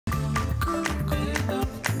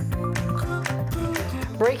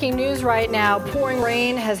Breaking news right now. Pouring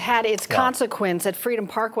rain has had its consequence at Freedom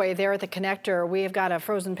Parkway there at the connector. We have got a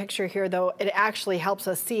frozen picture here, though it actually helps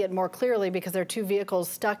us see it more clearly because there are two vehicles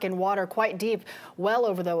stuck in water quite deep, well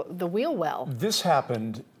over the wheel well. This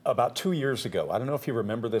happened about 2 years ago. I don't know if you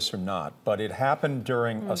remember this or not, but it happened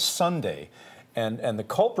during a Sunday. And the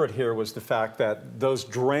culprit here was the fact that those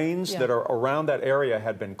drains that are around that area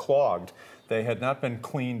had been clogged. They had not been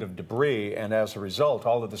cleaned of debris, and as a result,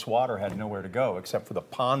 all of this water had nowhere to go except for the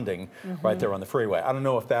ponding right there on the freeway. I don't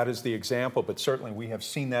know if that is the example, but certainly we have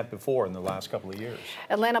seen that before in the last couple of years.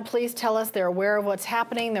 Atlanta police tell us they're aware of what's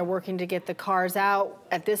happening. They're working to get the cars out.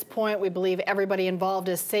 At this point, we believe everybody involved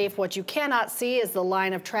is safe. What you cannot see is the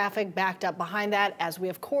line of traffic backed up behind that, as we,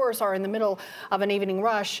 of course, are in the middle of an evening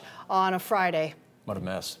rush on a Friday. What a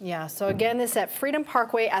mess. Yeah, so again, this is at Freedom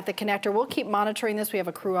Parkway at the connector. We'll keep monitoring this. We have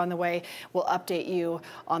a crew on the way. We'll update you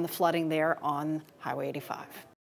on the flooding there on Highway 85.